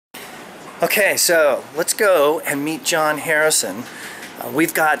Okay, so let's go and meet John Harrison.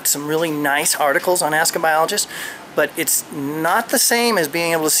 We've got some really nice articles on Ask a Biologist, but it's not the same as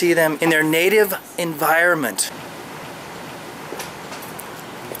being able to see them in their native environment.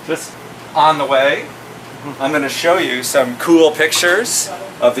 Just on the way, I'm going to show you some cool pictures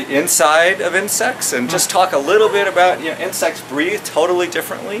of the inside of insects and just talk a little bit about, insects breathe totally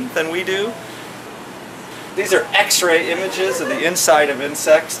differently than we do. These are X-ray images of the inside of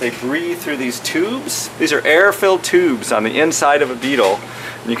insects. They breathe through these tubes. These are air-filled tubes on the inside of a beetle.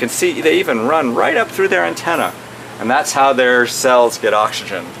 And you can see they even run right up through their antenna. And that's how their cells get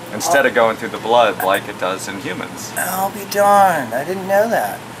oxygen, instead of going through the blood like it does in humans. I'll be darned, I didn't know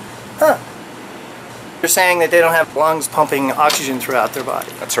that. Huh. You're saying that they don't have lungs pumping oxygen throughout their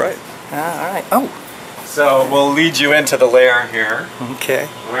body. That's right. Alright. Oh. So we'll lead you into the lair here. Okay.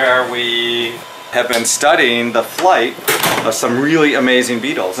 Where we have been studying the flight of some really amazing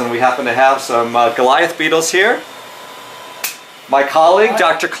beetles, and we happen to have some Goliath beetles here. My colleague,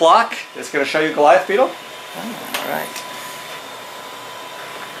 Dr. Clock, is going to show you Goliath beetle. All right.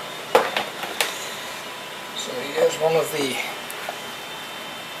 So here's one of the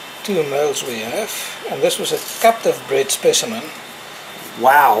two males we have, and this was a captive bred specimen.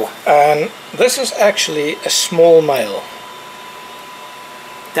 Wow. And this is actually a small male.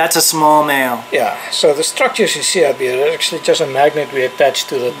 That's a small male. Yeah, so the structures you see up here are actually just a magnet we attach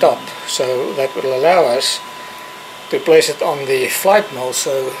to the top, so that will allow us to place it on the flight mole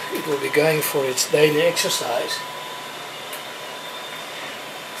so it will be going for its daily exercise.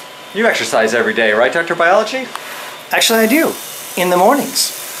 You exercise every day, right, Dr. Biology? Actually, I do. In the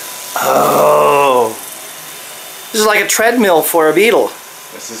mornings. Oh. This is like a treadmill for a beetle.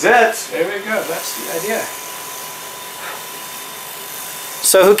 This is it. There we go, that's the idea.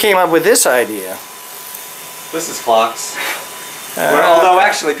 So who came up with this idea? This is Clock's. Although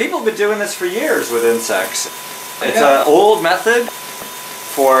actually, people have been doing this for years with insects. It's an old method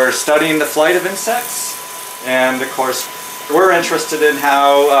for studying the flight of insects. And of course, we're interested in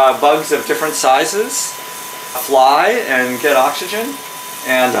how bugs of different sizes fly and get oxygen.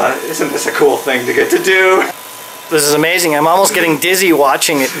 And isn't this a cool thing to get to do? This is amazing. I'm almost getting dizzy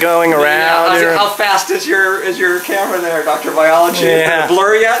watching it going around. Yeah, how fast is your camera there, Dr. Biology? Yeah. Is it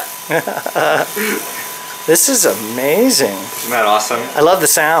blur yet? This is amazing. Isn't that awesome? I love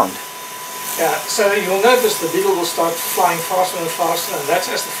the sound. Yeah, so you'll notice the beetle will start flying faster and faster, and that's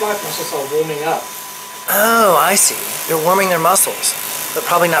as the flight muscles are warming up. Oh, I see. They're warming their muscles. But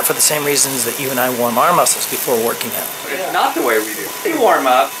probably not for the same reasons that you and I warm our muscles before working out. It's not the way we do. We warm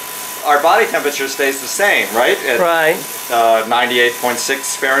up. Our body temperature stays the same, right? At, right.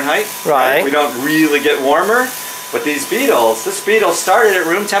 98.6 Fahrenheit. Right. We don't really get warmer. But these beetles, this beetle started at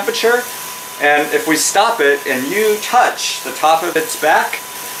room temperature, and if we stop it and you touch the top of its back,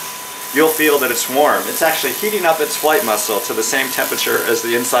 you'll feel that it's warm. It's actually heating up its flight muscle to the same temperature as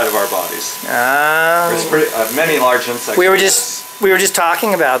the inside of our bodies. There's many large insects. We were just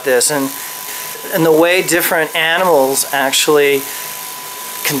talking about this, and the way different animals actually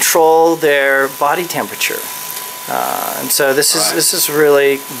control their body temperature, and so this is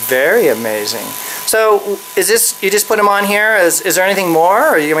really very amazing. So is this, you just put them on here? Is there anything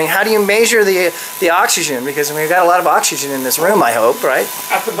more? Or, I mean, how do you measure the oxygen? Because we've got a lot of oxygen in this room, I hope, right?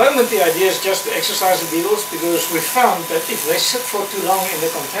 At the moment the idea is just to exercise the beetles, because we found that if they sit for too long in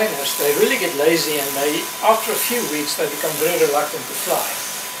the containers, they really get lazy, and after a few weeks they become very reluctant to fly.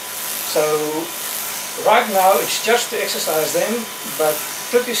 So right now it's just to exercise them, but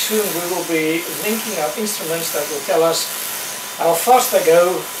pretty soon we will be linking up instruments that will tell us how fast they go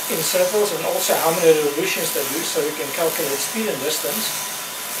in circles and also how many revolutions they do, so we can calculate speed and distance.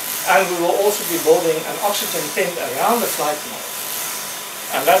 And we will also be building an oxygen tent around the flight mode.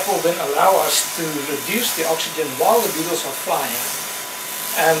 And that will then allow us to reduce the oxygen while the beetles are flying.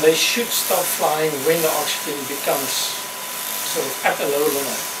 And they should stop flying when the oxygen becomes sort of at the low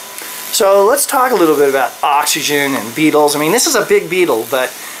limit. So let's talk a little bit about oxygen and beetles. I mean, this is a big beetle, but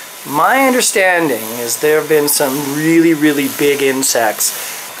my understanding is there have been some really, really big insects,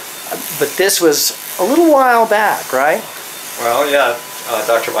 but this was a little while back, right? Well, yeah,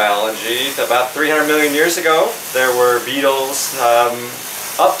 Dr. Biology, about 300 million years ago, there were beetles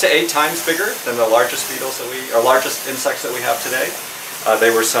up to 8 times bigger than the largest beetles largest insects that we have today.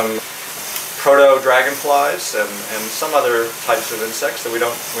 They were some proto-dragonflies and some other types of insects that we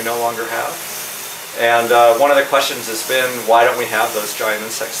no longer have. And one of the questions has been, why don't we have those giant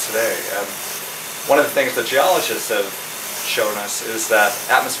insects today? And one of the things that geologists have shown us is that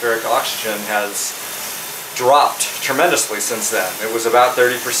atmospheric oxygen has dropped tremendously since then. It was about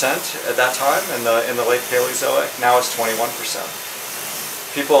 30% at that time in the late Paleozoic. Now it's 21%.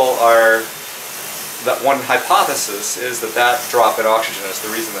 people are, that one hypothesis is that that drop in oxygen is the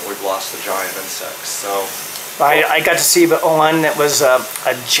reason that we've lost the giant insects. So I got to see one that was a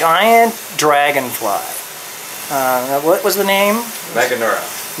giant dragonfly. What was the name? Meganura.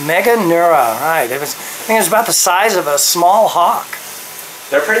 Meganura, right. I think it was about the size of a small hawk.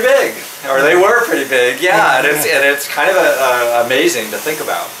 They're pretty big, or they were pretty big, yeah. And it's kind of amazing to think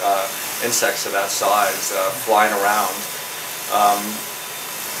about insects of that size flying around.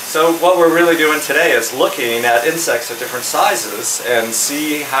 So what we're really doing today is looking at insects of different sizes and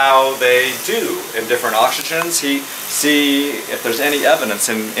see how they do in different oxygens. See if there's any evidence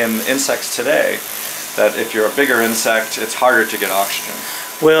in insects today that if you're a bigger insect, it's harder to get oxygen.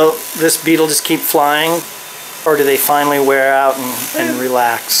 Will this beetle just keep flying, or do they finally wear out and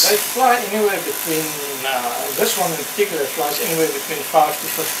relax? They fly anywhere between, this one in particular flies anywhere between 5 to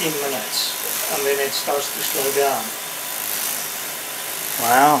 15 minutes, and then it starts to slow down.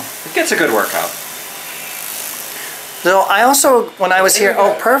 Wow. It gets a good workout. So I also, when I was here,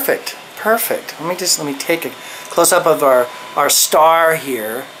 oh, perfect, perfect. Let me take a close up of our star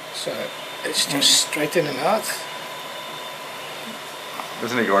here. So it's just straighten him out.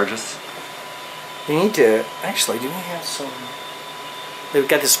 Isn't he gorgeous? We need to, actually, do we have some, we've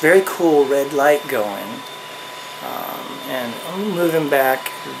got this very cool red light going. And I'm moving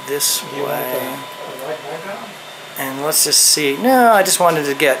back this way. And let's just see. No, I just wanted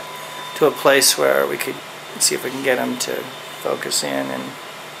to get to a place where we could see if we can get them to focus in, and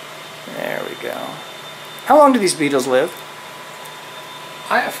there we go. How long do these beetles live?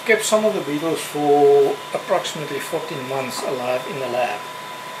 I have kept some of the beetles for approximately 14 months alive in the lab.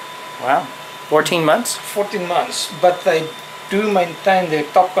 Wow, 14 months? 14 months, but they do maintain their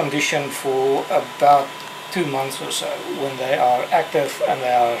top condition for about 2 months or so when they are active and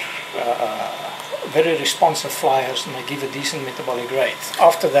they are very responsive flyers, and they give a decent metabolic rate.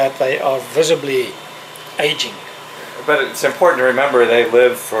 After that, they are visibly aging. But it's important to remember they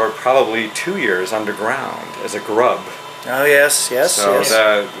live for probably 2 years underground as a grub. Oh yes, yes, so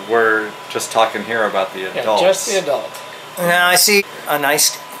yes. We're just talking here about the adults. Yeah, just the adult. Now I see a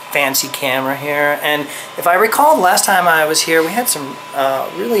nice fancy camera here, and if I recall the last time I was here, we had some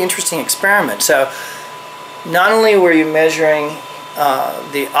really interesting experiments. So not only were you measuring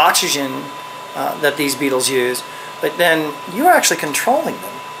the oxygen that these beetles use, but then you were actually controlling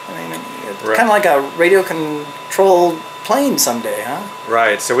them. I mean, it's kind of like a radio-controlled plane someday, huh?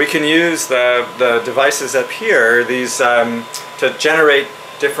 Right. So we can use the devices up here, these to generate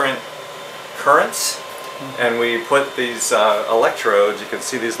different currents, and we put these electrodes. You can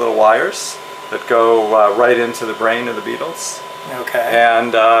see these little wires that go right into the brain of the beetles. Okay.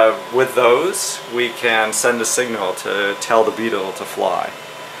 And with those, we can send a signal to tell the beetle to fly.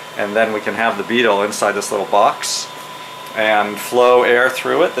 And then we can have the beetle inside this little box and flow air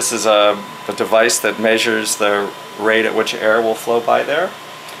through it. This is a device that measures the rate at which air will flow by there.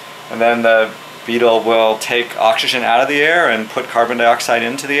 And then the beetle will take oxygen out of the air and put carbon dioxide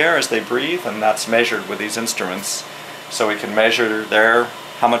into the air as they breathe, and that's measured with these instruments. So we can measure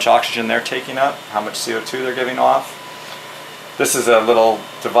how much oxygen they're taking up, how much CO2 they're giving off. This is a little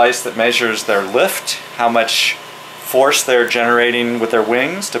device that measures their lift, how much force they're generating with their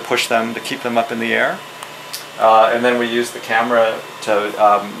wings to push them, to keep them up in the air. And then we use the camera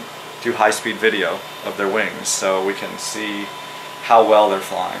to do high-speed video of their wings, so we can see how well they're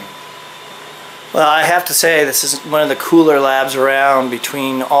flying. Well, I have to say this is one of the cooler labs around,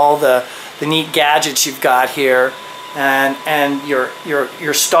 between all the neat gadgets you've got here and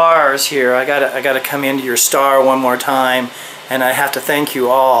your stars here. I gotta come into your star one more time, and I have to thank you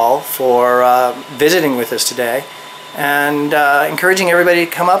all for visiting with us today, and encouraging everybody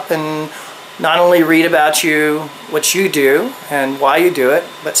to come up and not only read about you, what you do and why you do it,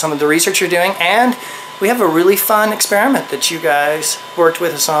 but some of the research you're doing. And we have a really fun experiment that you guys worked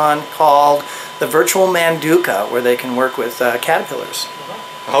with us on called the virtual Manduka, where they can work with caterpillars.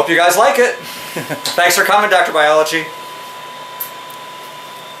 I hope you guys like it. Thanks for coming, Dr. Biology.